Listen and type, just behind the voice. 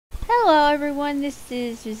Hello everyone, this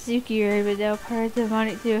is Mizuki and part of the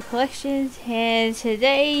Demonic Duo Collections, and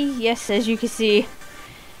today, yes, as you can see,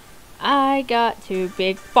 I got two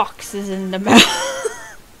big boxes in the mail.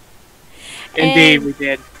 Indeed, we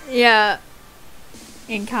did. Yeah,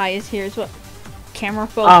 and Kai is here as well. Camera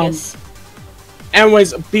focus.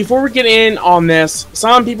 Anyways, before we get in on this,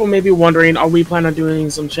 some people may be wondering, are we planning on doing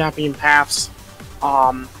some champion paths,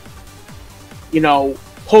 pull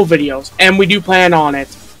videos? And we do plan on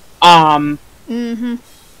it. Our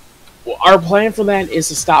plan for that is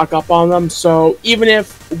to stock up on them, so even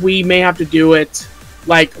if we may have to do it,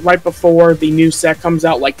 like, right before the new set comes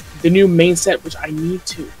out, like, the new main set, which I need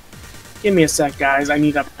to... Give me a sec, guys, I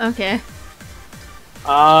need a... Okay.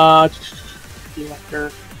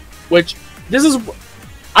 Lector, which... This is...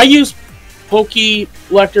 I use Poke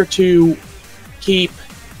Lector to keep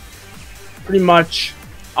pretty much,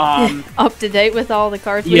 up to date with all the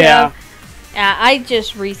cards we have. Yeah, I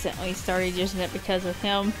just recently started using it because of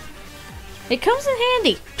him. It comes in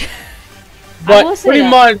handy. But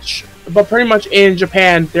pretty much in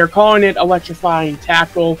Japan, they're calling it Electrifying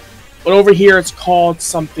Tackle. But over here, it's called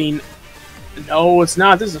something... No, it's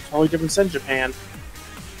not. This is a totally different set in Japan.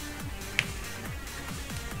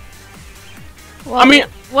 Well, I mean,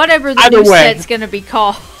 whatever the new set's gonna be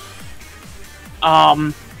called.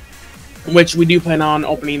 Which we do plan on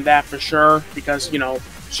opening that for sure, because,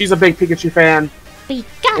 she's a big Pikachu fan.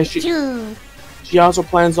 Pikachu! She also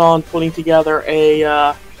plans on putting together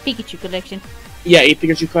a, Pikachu collection. Yeah, a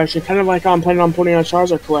Pikachu collection, kind of like I'm planning on putting on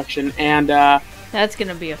Charizard collection, and, that's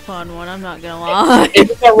gonna be a fun one, I'm not gonna lie.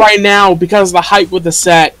 Right now, because of the hype with the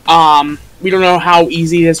set, we don't know how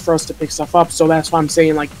easy it is for us to pick stuff up, so that's why I'm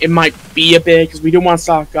saying, like, it might be a bit, because we do want to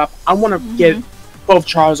stock up. I want to get both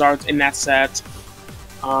Charizards in that set.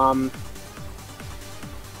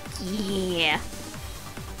 Yeah.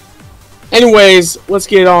 Anyways, let's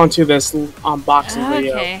get on to this unboxing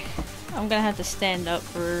video. Okay. I'm gonna have to stand up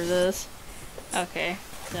for this. Okay,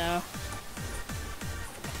 so...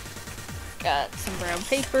 Got some brown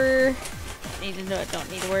paper. Don't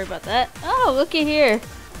need to worry about that. Oh, looky here.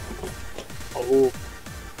 Oh.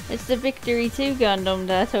 It's the Victory 2 Gundam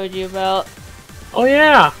that I told you about. Oh,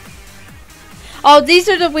 yeah. Oh, these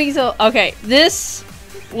are the wings of... Okay, this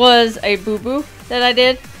was a boo-boo that I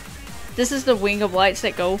did. This is the wing of lights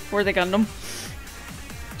that go for the Gundam.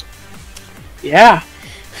 Yeah.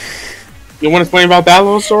 You want to explain about that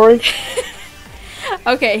little story?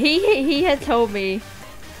 Okay, he had told me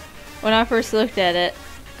when I first looked at it,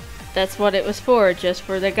 that's what it was for, just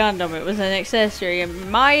for the Gundam. It was an accessory,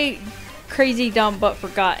 and my crazy dumb butt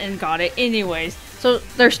forgot and got it anyways. So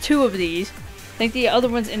there's two of these. I think the other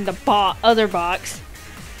one's in the other box.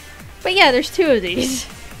 But yeah, there's two of these.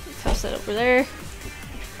 Toss that over there.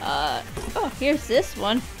 Oh, here's this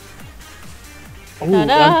one.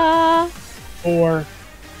 Ta-da! For...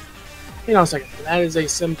 Hang on a second. That is a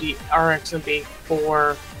SMD RX-MD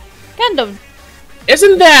for... Gundam.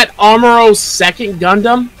 Isn't that Amuro's second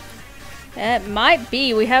Gundam? It might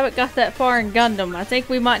be. We haven't got that far in Gundam. I think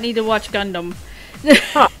we might need to watch Gundam.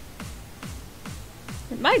 Huh.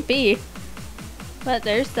 It might be. But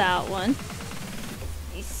there's that one.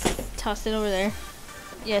 Toss it over there.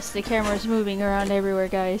 Yes, the camera's moving around everywhere,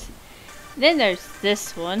 guys. Then there's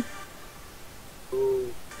this one.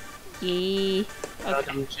 Ooh. Yeah.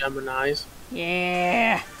 Okay. Gundam Geminis.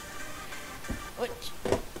 Yeah.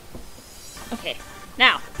 Okay.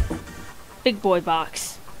 Now. Big boy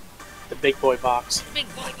box. The big boy box. Big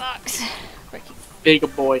boy box. Big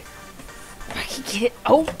boy. If I can get it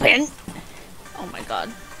open. Oh my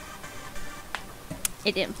god.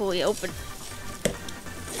 It didn't fully open.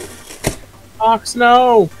 Box,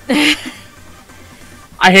 no!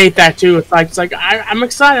 I hate that too. It's like I'm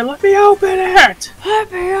excited. Let me open it.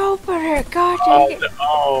 Let me open it. God dang it.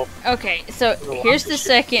 Oh. Okay, so here's the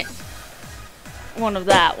second one of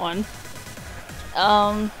that one.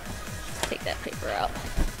 Take that paper out.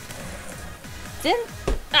 Then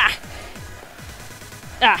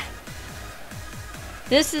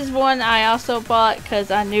this is one I also bought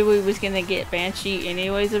because I knew we was gonna get Banshee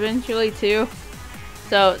anyways eventually too.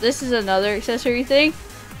 So this is another accessory thing.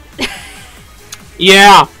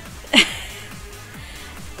 Yeah.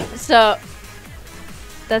 So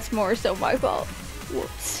that's more so my fault.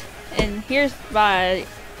 Whoops. And here's my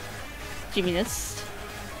Geminis.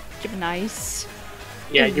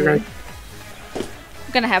 Yeah, you're right.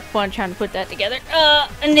 I'm gonna have fun trying to put that together.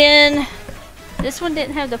 And then this one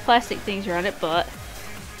didn't have the plastic things around it, but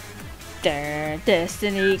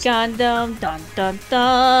Destiny Gundam, dun dun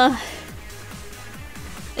dun.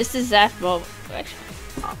 This is Zaphmo.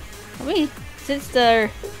 Actually, since they're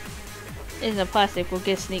in the plastic, we'll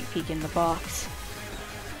get a sneak peek in the box.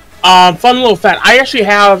 Fun little fact. I actually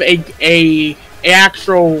have a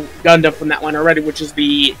actual Gundam from that one already, which is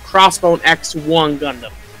the Crossbone X1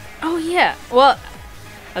 Gundam. Oh yeah. Well,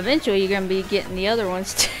 eventually you're gonna be getting the other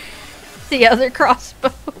ones, too. The other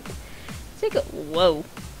crossbow. Take a whoa.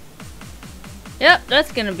 Yep,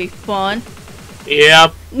 that's gonna be fun.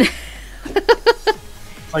 Yep.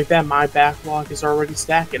 Like that, my backlog is already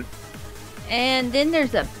stacking. And then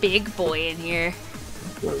there's a big boy in here.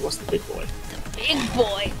 Wait, what's the big boy? The big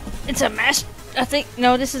boy. It's a master. I think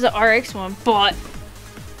no, this is an RX one, but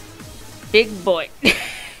big boy.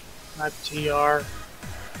 Not TR.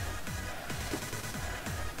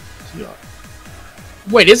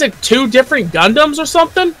 Wait, is it two different Gundams or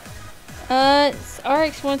something? It's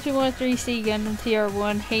RX-1213C Gundam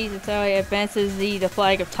TR1 Haze Italia Advances Z, the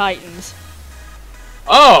Flag of Titans.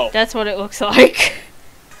 Oh! That's what it looks like.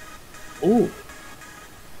 Ooh.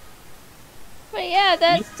 But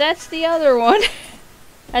yeah, that's the other one.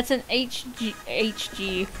 That's an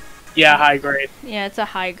HG. Yeah, high grade. Yeah, it's a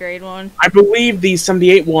high grade one. I believe the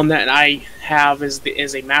 78 one that I have is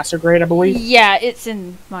a master grade, I believe. Yeah, it's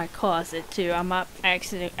in my closet too. I might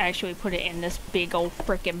actually put it in this big old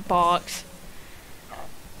freaking box.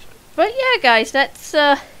 But yeah, guys, that's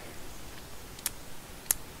yeah,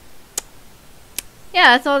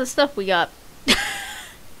 that's all the stuff we got.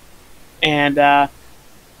 And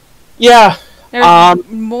yeah. There's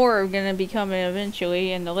more gonna be coming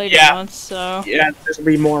eventually in the later months, so yeah, there's gonna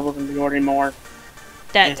be more. We're gonna be ordering more.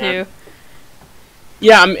 That too.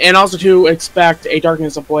 Yeah, and also to expect a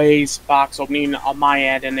Darkness Ablaze box opening on my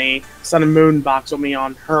end and a Sun and Moon box opening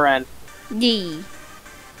on her end. Yee.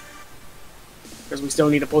 Because we still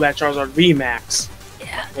need to pull that Charizard VMAX.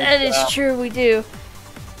 Yeah, that is true. We do.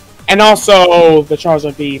 And also the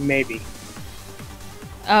Charizard V, maybe.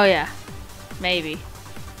 Oh yeah, maybe.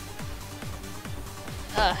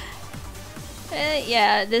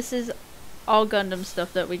 Yeah, this is all Gundam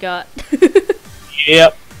stuff that we got.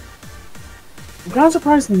 Yep. I'm kind of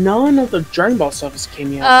surprised none of the Dragon Ball stuff has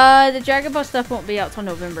came yet. The Dragon Ball stuff won't be out till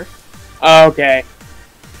November. Okay.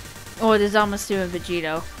 Or the Zamasu and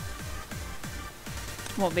Vegito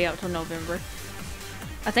won't be out till November.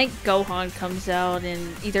 I think Gohan comes out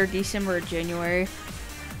in either December or January.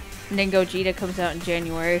 And then Gogeta comes out in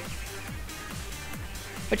January.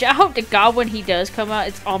 Which I hope to God when he does come out,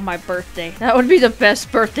 it's on my birthday. That would be the best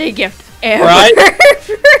birthday gift ever. Right?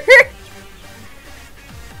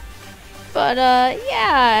 But,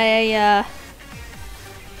 yeah,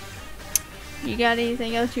 you got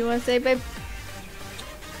anything else you want to say, babe?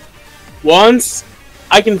 Once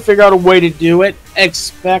I can figure out a way to do it,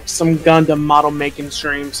 expect some Gundam model making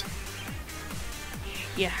streams.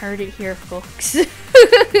 You heard it here, folks.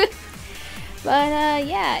 But,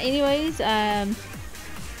 yeah, anyways,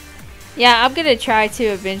 yeah, I'm gonna try to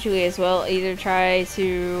eventually as well, either try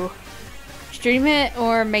to stream it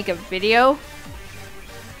or make a video.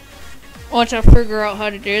 Once I figure out how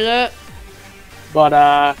to do that.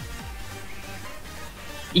 But,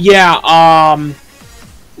 yeah,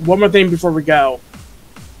 one more thing before we go.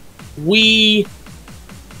 We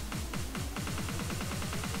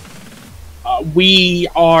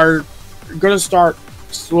are gonna start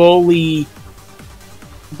slowly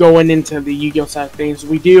going into the Yu-Gi-Oh! Side of things.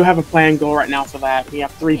 We do have a plan goal right now for that. We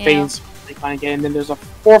have 3 things we plan to get, and then there's a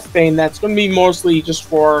 4th thing that's going to be mostly just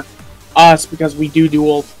for us because we do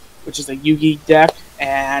duel, which is a Yu-Gi deck,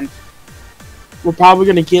 and we're probably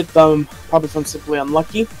going to get them probably from Simply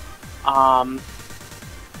Unlucky. Oh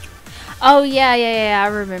yeah, I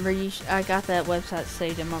remember. I got that website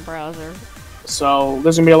saved in my browser. So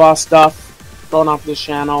there's going to be a lot of stuff going on for this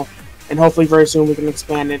channel. And hopefully very soon we can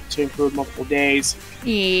expand it to include multiple days.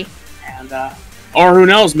 Yeah. And, or who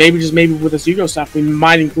knows, maybe with this Yu-Gi-Oh! Stuff, we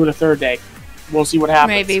might include a 3rd day. We'll see what happens.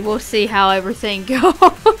 Maybe, we'll see how everything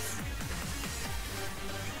goes.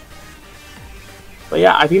 But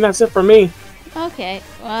yeah, I think that's it for me. Okay,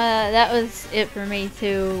 well, that was it for me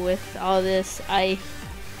too with all this.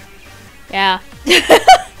 Yeah.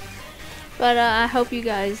 But I hope you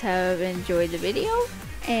guys have enjoyed the video.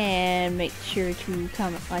 And make sure to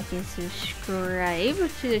comment, like, and subscribe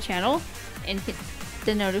to the channel. And hit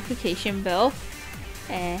the notification bell.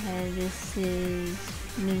 And this is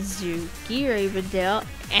Mizuki, Ravendale,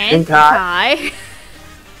 and Kai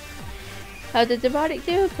of the Demonic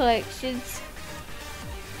Duo Collections.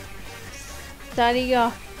 Signing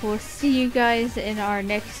off. We'll see you guys in our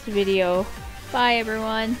next video. Bye,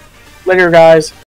 everyone. Later, guys.